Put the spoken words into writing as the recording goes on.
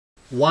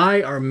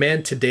Why are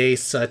men today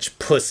such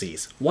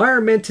pussies? Why are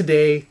men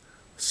today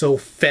so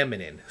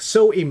feminine,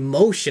 so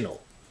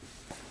emotional?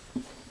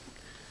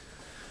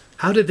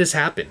 How did this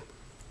happen?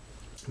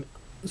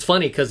 It's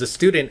funny because a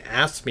student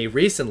asked me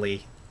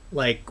recently,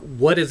 like,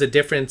 what is the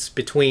difference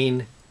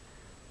between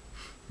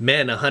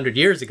men 100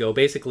 years ago,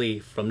 basically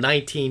from the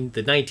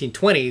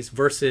 1920s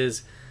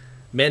versus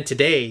men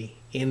today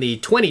in the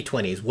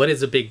 2020s? What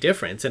is the big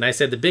difference? And I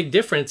said the big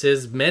difference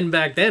is men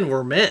back then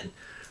were men,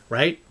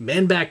 right?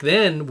 Men back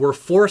then were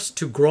forced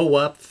to grow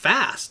up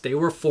fast. They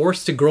were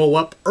forced to grow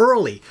up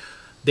early.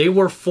 They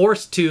were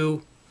forced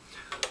to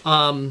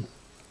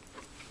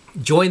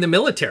join the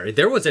military.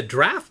 There was a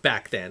draft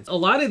back then. A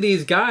lot of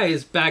these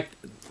guys back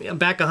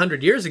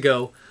 100 years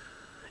ago,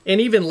 and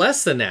even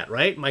less than that,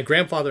 right? My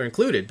grandfather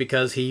included,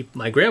 because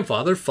my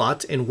grandfather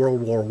fought in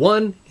World War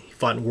I, he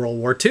fought in World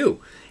War II.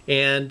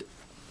 And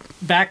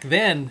back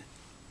then,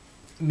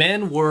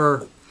 men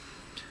were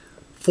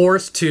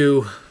forced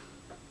to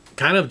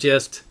kind of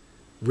just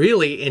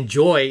really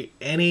enjoy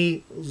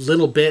any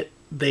little bit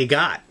they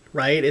got,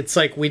 right? It's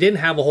like we didn't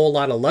have a whole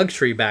lot of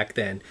luxury back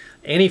then.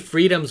 Any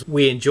freedoms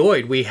we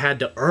enjoyed, we had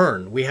to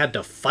earn, we had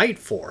to fight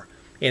for.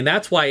 And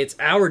that's why it's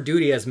our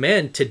duty as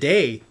men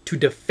today to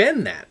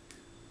defend that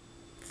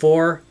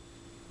for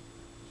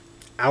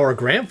our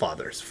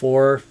grandfathers,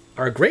 for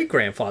our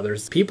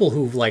great-grandfathers, people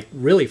who've like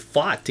really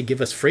fought to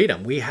give us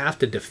freedom. We have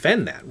to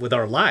defend that with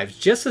our lives,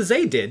 just as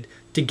they did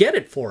to get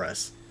it for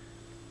us,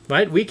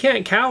 right? We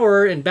can't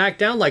cower and back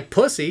down like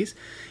pussies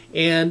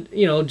and,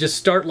 you know, just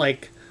start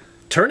like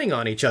turning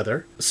on each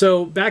other.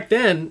 So back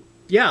then,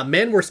 yeah,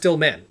 men were still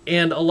men.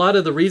 And a lot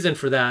of the reason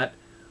for that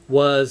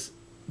was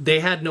they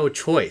had no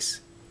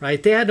choice,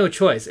 right? They had no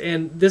choice.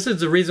 And this is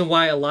the reason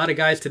why a lot of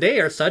guys today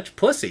are such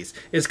pussies,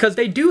 is because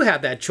they do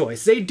have that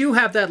choice. They do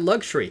have that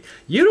luxury.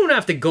 You don't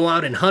have to go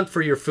out and hunt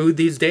for your food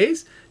these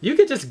days. You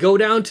could just go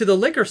down to the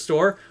liquor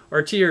store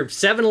or to your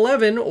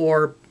 7-Eleven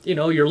or, you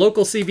know, your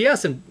local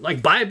CVS and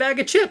like buy a bag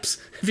of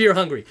chips if you're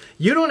hungry.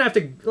 You don't have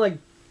to like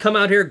come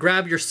out here,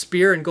 grab your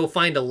spear and go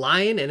find a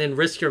lion and then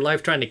risk your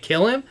life trying to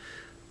kill him.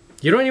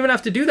 You don't even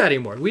have to do that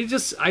anymore.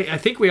 I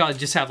think we all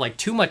just have like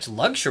too much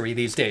luxury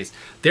these days.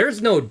 There's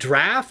no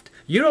draft.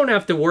 You don't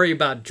have to worry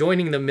about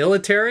joining the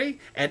military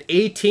at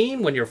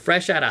 18 when you're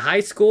fresh out of high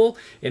school.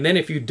 And then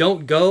if you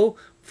don't go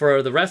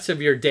for the rest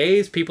of your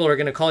days, people are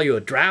going to call you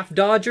a draft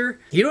dodger.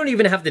 You don't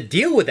even have to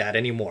deal with that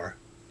anymore.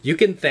 You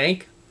can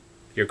thank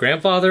your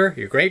grandfather,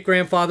 your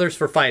great-grandfathers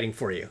for fighting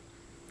for you.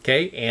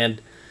 Okay?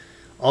 And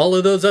all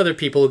of those other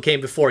people who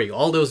came before you,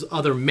 all those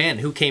other men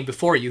who came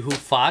before you who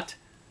fought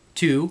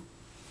to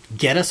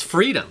get us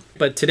freedom.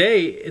 But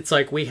today, it's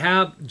like we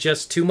have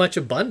just too much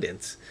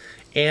abundance.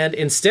 And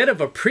instead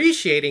of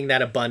appreciating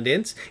that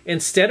abundance,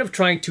 instead of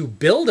trying to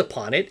build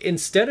upon it,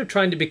 instead of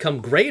trying to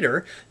become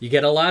greater, you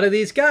get a lot of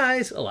these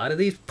guys, a lot of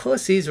these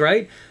pussies,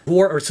 right, who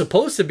are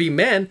supposed to be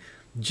men,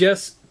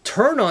 just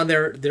turn on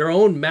their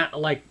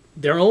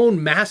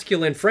own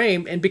masculine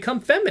frame and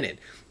become feminine.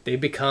 They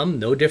become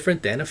no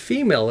different than a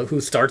female who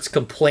starts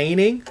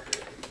complaining,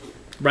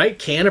 right?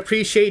 Can't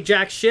appreciate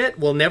jack shit,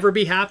 will never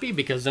be happy,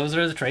 because those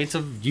are the traits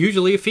of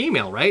usually a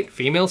female, right?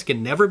 Females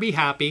can never be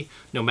happy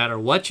no matter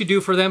what you do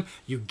for them.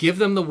 You give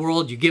them the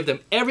world, you give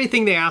them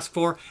everything they ask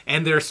for,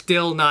 and they're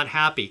still not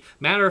happy.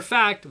 Matter of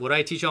fact, what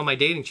I teach on my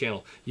dating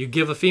channel, you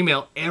give a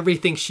female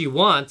everything she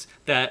wants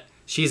that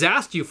she's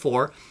asked you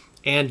for,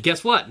 and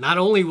guess what? Not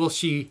only will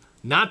she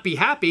not be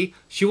happy,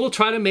 she will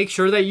try to make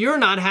sure that you're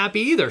not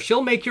happy either.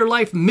 She'll make your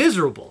life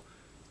miserable,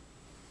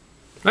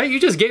 right? You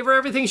just gave her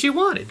everything she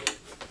wanted.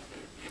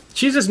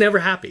 She's just never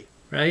happy,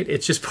 right?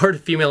 It's just part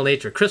of female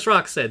nature. Chris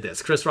Rock said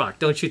this. Chris Rock,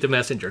 don't shoot the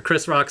messenger.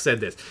 Chris Rock said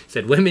this. He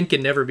said, women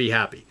can never be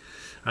happy,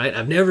 right?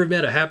 I've never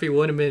met a happy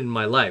woman in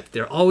my life.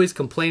 They're always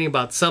complaining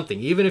about something.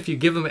 Even if you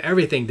give them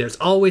everything, there's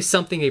always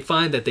something they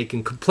find that they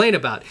can complain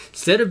about.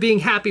 Instead of being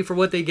happy for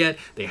what they get,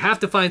 they have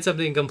to find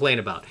something to complain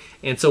about.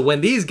 And so when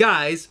these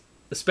guys,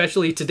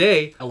 especially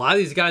today, a lot of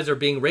these guys are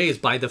being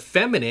raised by the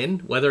feminine,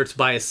 whether it's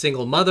by a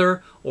single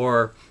mother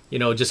or, you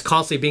know, just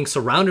constantly being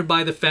surrounded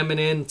by the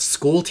feminine.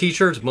 School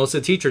teachers, most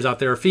of the teachers out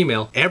there are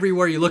female.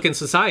 Everywhere you look in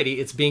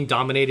society, it's being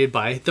dominated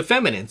by the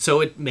feminine.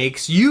 So it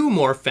makes you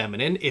more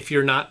feminine if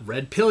you're not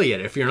red pill yet,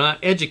 if you're not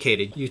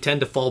educated. You tend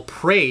to fall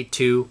prey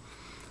to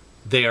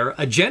their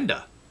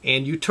agenda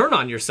and you turn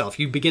on yourself.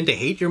 You begin to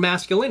hate your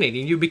masculinity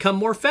and you become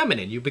more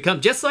feminine. You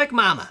become just like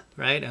mama,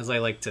 right? As I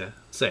like to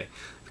say.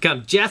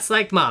 Become just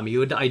like mom. You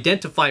would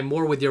identify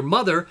more with your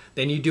mother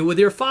than you do with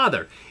your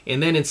father.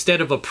 And then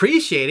instead of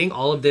appreciating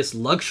all of this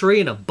luxury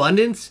and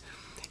abundance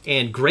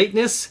and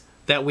greatness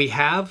that we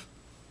have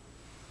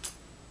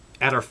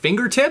at our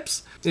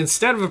fingertips,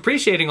 instead of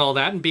appreciating all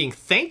that and being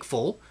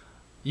thankful,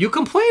 you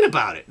complain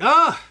about it.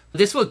 Oh,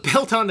 this was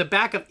built on the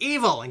back of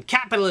evil and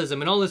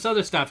capitalism and all this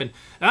other stuff. And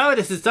oh,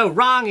 this is so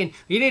wrong and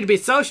you need to be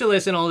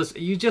socialist and all this.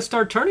 You just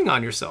start turning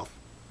on yourself,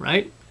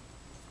 right?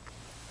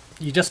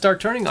 you just start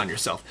turning on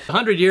yourself.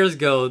 100 years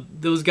ago,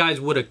 those guys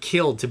would have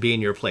killed to be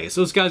in your place.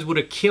 Those guys would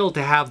have killed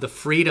to have the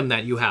freedom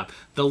that you have,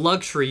 the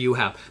luxury you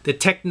have, the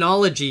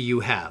technology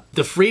you have,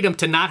 the freedom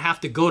to not have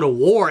to go to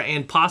war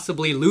and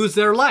possibly lose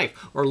their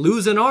life, or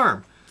lose an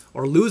arm,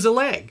 or lose a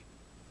leg.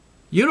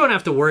 You don't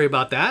have to worry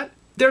about that.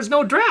 There's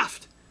no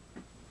draft.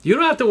 You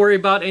don't have to worry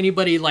about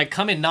anybody like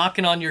coming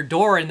knocking on your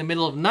door in the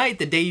middle of the night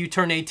the day you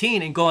turn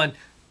 18 and going,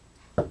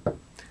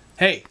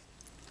 hey,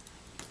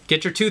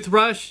 get your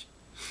toothbrush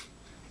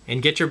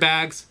and get your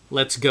bags,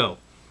 let's go.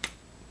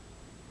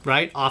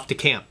 Right? Off to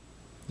camp.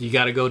 You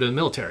got to go to the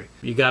military.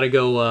 You got to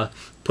go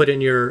put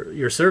in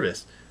your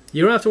service.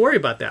 You don't have to worry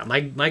about that.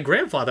 My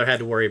grandfather had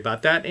to worry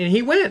about that, and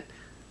he went.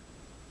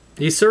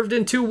 He served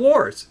in 2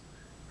 wars.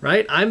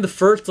 Right? I'm the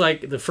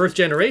first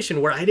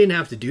generation where I didn't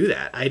have to do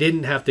that. I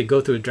didn't have to go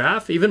through a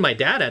draft. Even my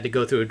dad had to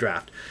go through a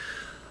draft.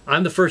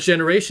 I'm the first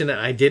generation that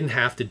I didn't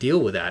have to deal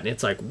with that. And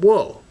it's like,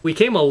 whoa. We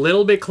came a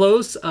little bit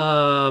close.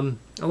 I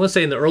want to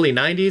say in the early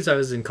 90s. I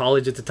was in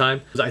college at the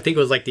time. I think it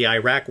was like the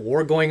Iraq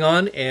war going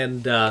on.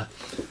 And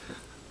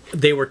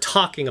they were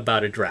talking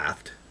about a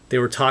draft. They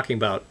were talking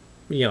about,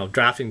 you know,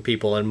 drafting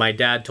people. And my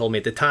dad told me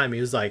at the time,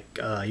 he was like,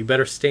 you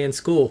better stay in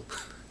school.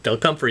 They'll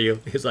come for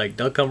you. He's like,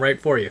 they'll come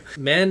right for you.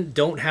 Men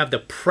don't have the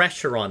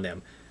pressure on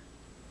them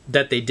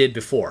that they did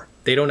before.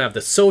 They don't have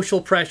the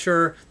social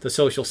pressure, the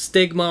social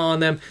stigma on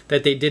them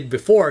that they did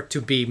before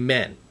to be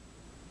men.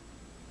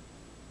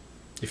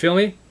 You feel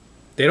me?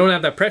 They don't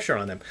have that pressure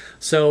on them.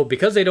 So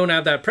because they don't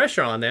have that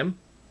pressure on them,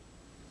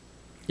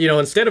 you know,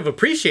 instead of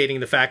appreciating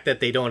the fact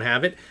that they don't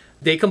have it,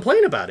 they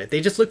complain about it.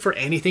 They just look for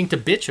anything to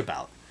bitch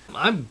about.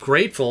 I'm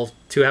grateful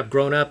to have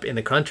grown up in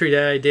the country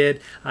that I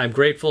did. I'm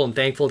grateful and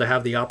thankful to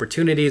have the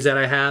opportunities that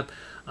I have.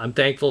 I'm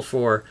thankful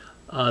for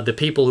the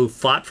people who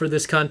fought for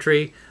this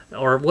country,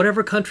 or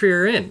whatever country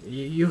you're in.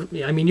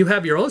 I mean, you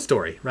have your own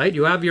story, right?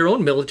 You have your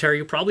own military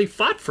who probably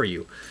fought for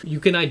you. You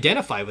can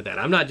identify with that.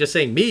 I'm not just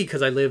saying me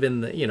because I live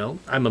in the, you know,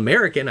 I'm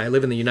American. I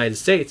live in the United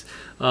States.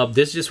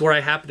 This is just where I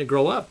happen to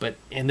grow up.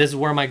 And this is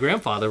where my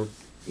grandfather,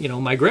 you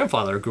know, my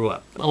grandfather grew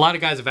up. A lot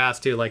of guys have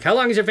asked too, like, how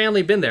long has your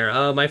family been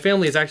there? My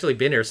family has actually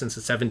been here since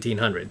the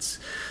 1700s.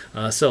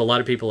 So a lot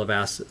of people have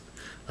asked,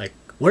 like,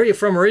 where are you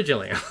from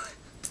originally?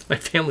 My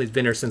family's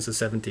been here since the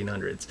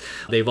 1700s.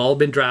 They've all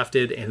been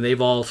drafted and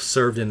they've all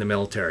served in the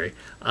military.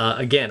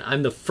 Again,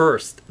 I'm the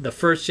first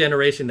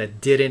generation that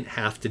didn't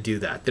have to do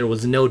that. There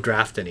was no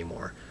draft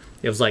anymore.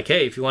 It was like,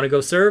 hey, if you want to go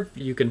serve,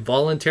 you can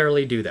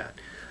voluntarily do that.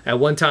 At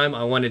one time,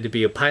 I wanted to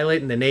be a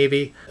pilot in the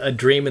Navy, a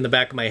dream in the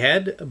back of my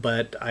head,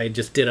 but I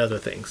just did other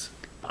things.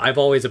 I've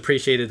always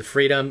appreciated the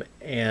freedom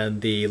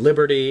and the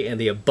liberty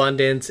and the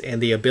abundance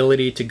and the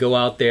ability to go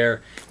out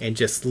there and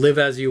just live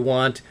as you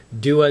want,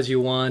 do as you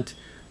want,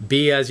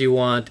 be as you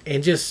want,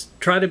 and just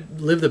try to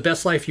live the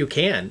best life you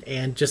can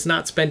and just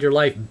not spend your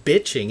life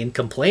bitching and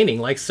complaining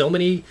like so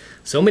many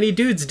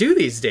dudes do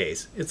these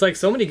days. It's like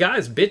so many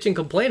guys bitch and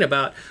complain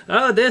about,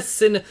 oh,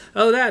 this and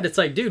oh, that. It's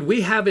like, dude,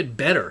 we have it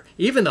better.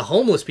 Even the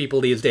homeless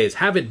people these days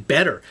have it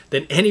better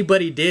than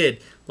anybody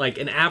did, like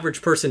an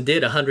average person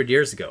did 100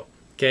 years ago.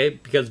 Okay,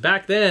 because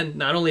back then,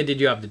 not only did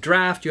you have the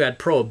draft, you had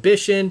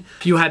prohibition,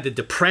 you had the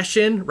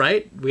depression,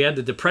 right? We had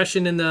the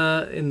depression in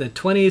the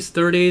 20s,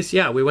 30s.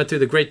 Yeah, we went through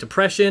the Great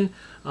Depression,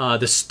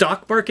 the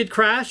stock market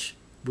crash.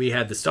 We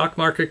had the stock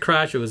market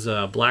crash. It was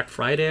Black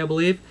Friday, I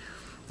believe.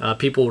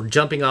 People were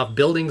jumping off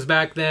buildings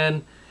back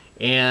then,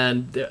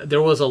 and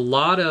there was a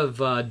lot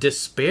of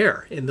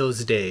despair in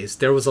those days.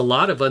 There was a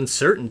lot of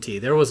uncertainty.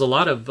 There was a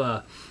lot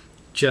of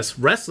just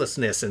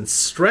restlessness and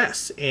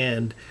stress.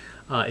 And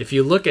if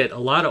you look at a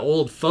lot of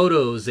old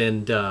photos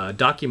and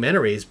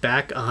documentaries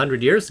back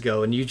 100 years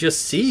ago, and you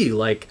just see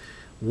like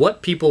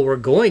what people were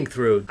going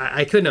through,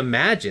 I couldn't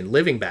imagine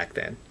living back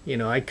then. You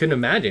know, I couldn't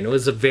imagine. It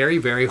was a very,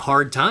 very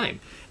hard time.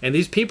 And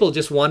these people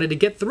just wanted to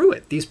get through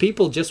it. These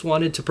people just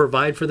wanted to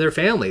provide for their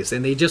families,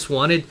 and they just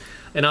wanted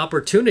an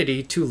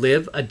opportunity to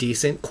live a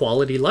decent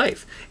quality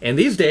life. And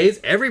these days,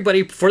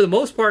 everybody, for the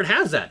most part,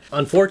 has that.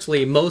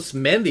 Unfortunately, most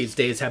men these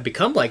days have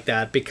become like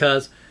that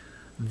because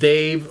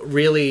they've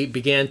really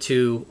began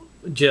to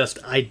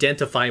just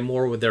identify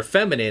more with their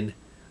feminine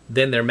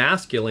than their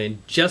masculine,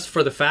 just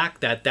for the fact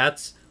that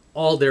that's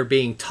all they're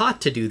being taught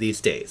to do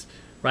these days,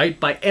 right?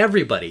 By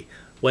everybody,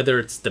 whether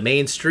it's the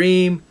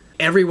mainstream,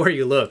 everywhere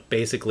you look,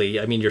 basically.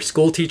 I mean, your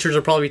school teachers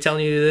are probably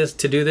telling you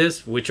to do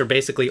this, which are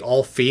basically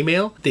all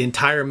female. The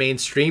entire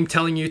mainstream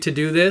telling you to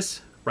do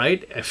this,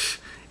 right?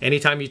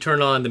 Anytime you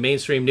turn on the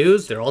mainstream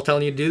news, they're all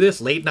telling you to do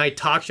this. Late night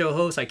talk show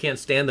hosts, I can't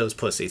stand those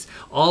pussies.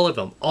 All of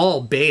them,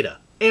 all beta.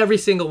 Every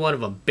single one of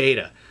them,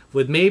 beta.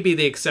 With maybe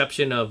the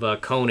exception of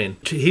Conan.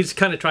 He's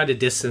kind of tried to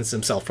distance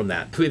himself from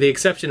that. With the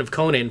exception of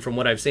Conan, from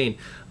what I've seen,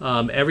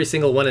 every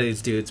single one of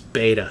these dudes,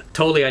 beta.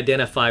 Totally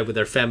identify with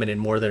their feminine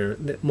more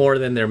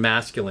than their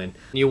masculine.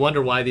 You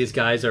wonder why these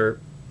guys are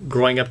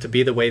growing up to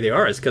be the way they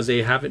are. It's because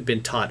they haven't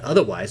been taught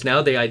otherwise.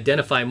 Now they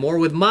identify more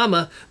with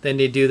mama than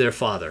they do their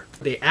father.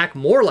 They act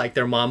more like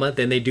their mama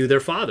than they do their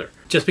father.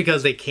 Just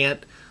because they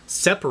can't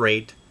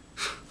separate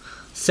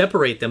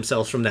separate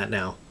themselves from that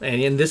now.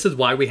 And this is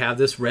why we have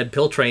this red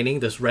pill training,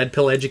 this red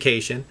pill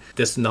education,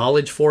 this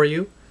knowledge for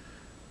you,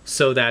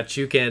 so that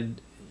you can,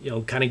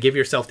 kind of give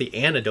yourself the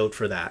antidote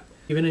for that.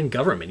 Even in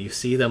government, you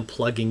see them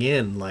plugging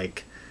in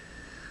like,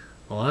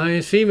 well,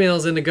 there's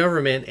females in the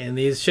government, and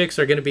these chicks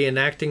are going to be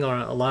enacting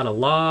a lot of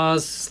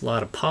laws, a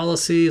lot of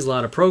policies, a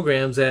lot of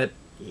programs that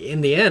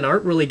in the end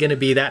aren't really going to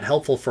be that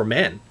helpful for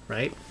men,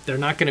 right? They're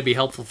not going to be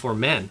helpful for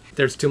men.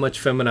 There's too much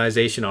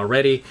feminization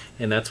already,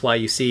 and that's why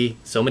you see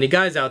so many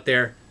guys out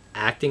there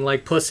acting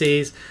like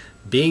pussies,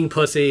 being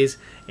pussies,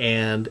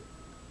 and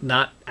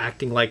not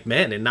acting like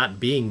men and not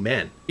being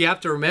men. You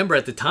have to remember,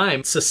 at the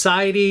time,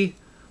 society,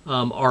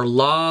 our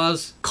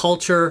laws,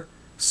 culture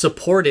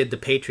supported the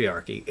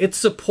patriarchy. It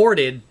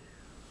supported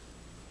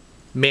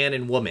man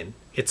and woman.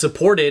 It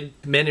supported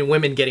men and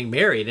women getting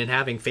married and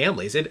having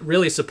families. It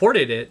really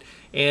supported it,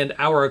 and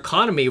our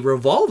economy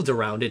revolved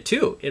around it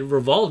too. It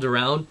revolved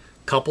around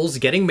couples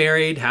getting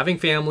married, having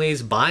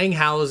families, buying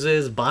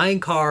houses, buying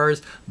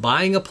cars,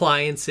 buying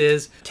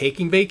appliances,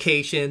 taking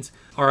vacations.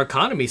 Our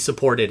economy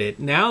supported it.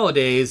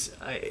 Nowadays,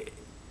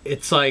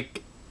 it's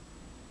like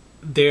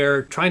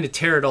they're trying to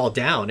tear it all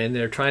down, and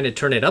they're trying to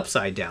turn it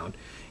upside down.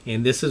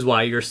 And this is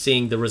why you're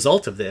seeing the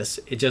result of this.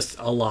 It's just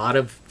a lot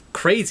of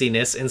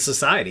craziness in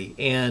society.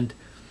 And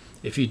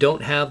if you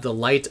don't have the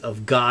light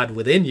of God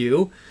within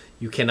you,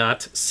 you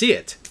cannot see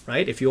it,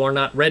 right? If you are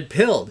not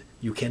red-pilled,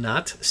 you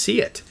cannot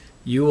see it.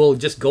 You will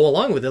just go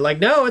along with it like,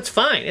 no, it's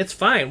fine, it's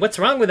fine. What's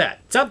wrong with that?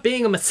 Stop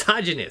being a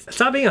misogynist.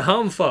 Stop being a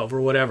homophobe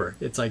or whatever.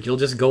 It's like you'll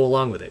just go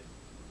along with it.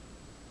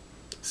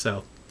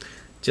 So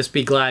just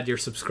be glad you're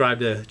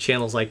subscribed to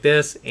channels like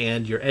this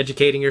and you're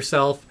educating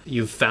yourself.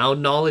 You've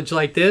found knowledge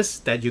like this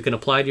that you can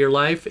apply to your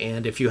life,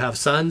 and if you have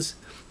sons,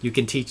 you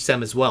can teach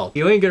them as well.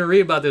 You ain't gonna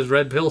read about this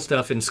red pill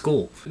stuff in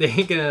school. They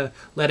ain't gonna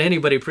let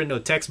anybody print no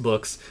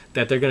textbooks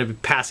that they're gonna be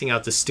passing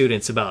out to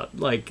students about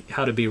like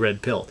how to be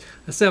red pilled.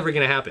 That's never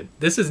gonna happen.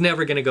 This is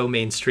never gonna go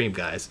mainstream,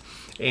 guys.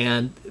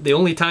 And the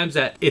only times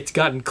that it's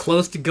gotten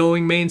close to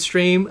going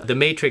mainstream, the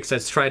Matrix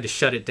has tried to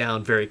shut it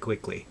down very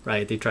quickly,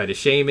 right? They try to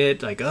shame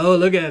it, like, oh,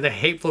 look at the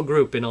hateful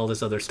group and all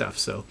this other stuff.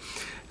 So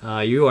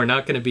you are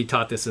not gonna be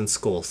taught this in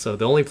school. So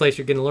the only place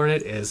you're gonna learn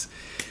it is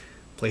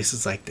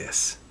places like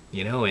this.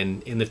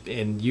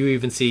 And you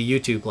even see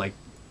YouTube like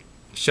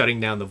shutting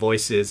down the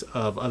voices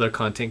of other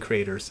content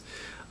creators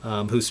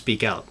who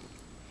speak out.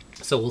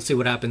 So we'll see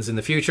what happens in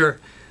the future.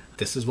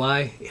 This is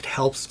why it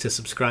helps to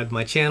subscribe to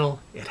my channel.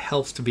 It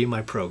helps to be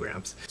my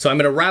programs. So I'm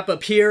going to wrap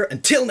up here.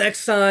 Until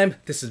next time,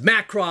 this is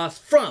Matt Cross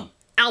from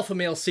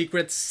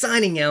AlphaMaleSecrets,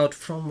 signing out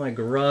from my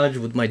garage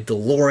with my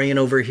DeLorean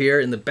over here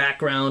in the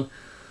background.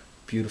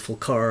 Beautiful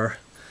car.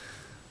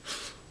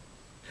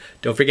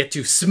 Don't forget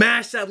to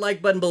smash that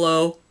like button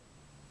below.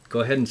 Go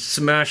ahead and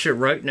smash it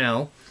right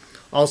now.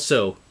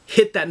 Also,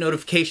 hit that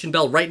notification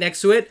bell right next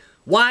to it.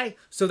 Why?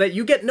 So that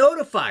you get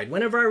notified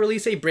whenever I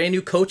release a brand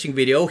new coaching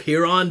video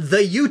here on the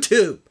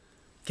YouTube.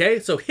 Okay,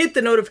 so hit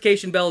the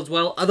notification bell as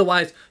well.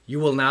 Otherwise, you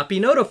will not be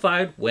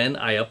notified when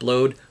I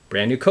upload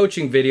brand new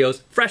coaching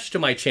videos fresh to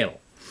my channel.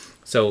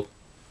 So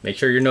make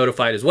sure you're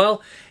notified as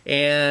well.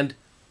 And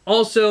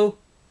also,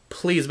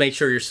 please make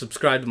sure you're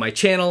subscribed to my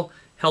channel.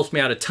 Helps me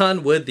out a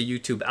ton with the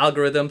YouTube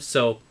algorithm.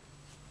 So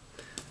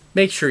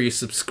make sure you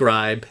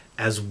subscribe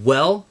as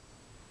well,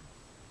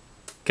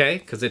 okay?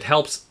 Because it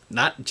helps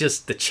not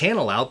just the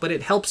channel out, but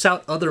it helps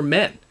out other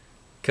men.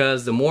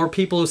 Because the more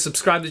people who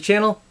subscribe to the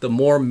channel, the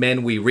more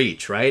men we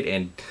reach, right?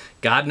 And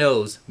God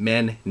knows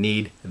men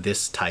need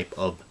this type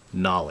of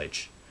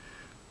knowledge.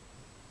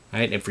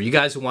 Right? And for you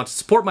guys who want to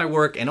support my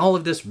work and all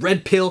of this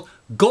red pill,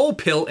 gold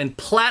pill, and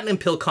platinum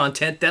pill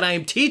content that I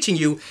am teaching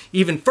you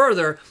even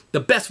further, the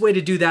best way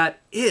to do that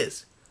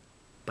is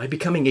by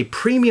becoming a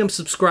premium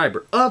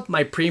subscriber of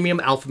my premium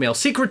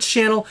AlphaMaleSecrets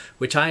channel,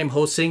 which I am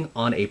hosting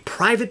on a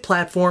private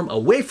platform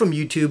away from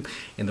YouTube.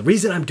 And the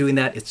reason I'm doing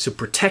that is to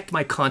protect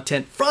my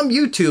content from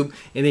YouTube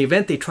in the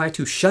event they try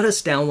to shut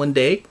us down one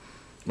day,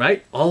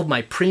 right? All of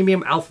my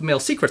premium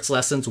AlphaMaleSecrets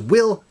lessons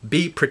will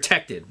be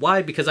protected.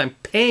 Why? Because I'm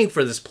paying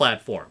for this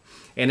platform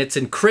and it's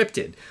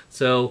encrypted.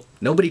 So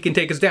nobody can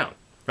take us down,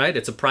 right?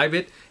 It's a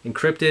private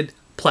encrypted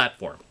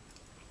platform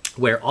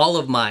where all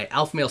of my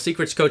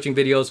AlphaMaleSecrets coaching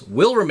videos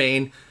will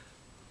remain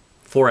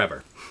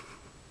forever.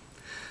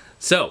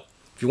 So,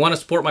 if you want to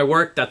support my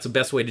work, that's the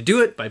best way to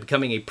do it, by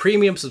becoming a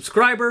premium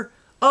subscriber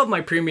of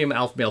my premium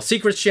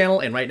AlphaMaleSecrets channel.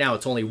 And right now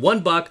it's only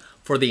 $1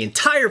 for the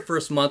entire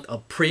first month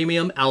of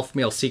premium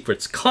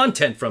AlphaMaleSecrets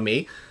content from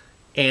me.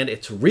 And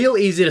it's real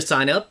easy to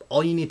sign up.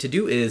 All you need to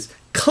do is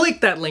click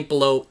that link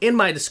below in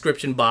my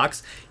description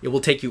box. It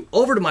will take you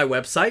over to my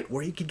website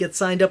where you can get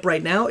signed up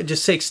right now. It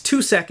just takes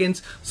 2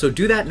 seconds. So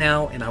do that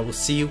now, and I will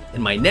see you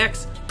in my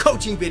next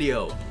coaching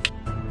video.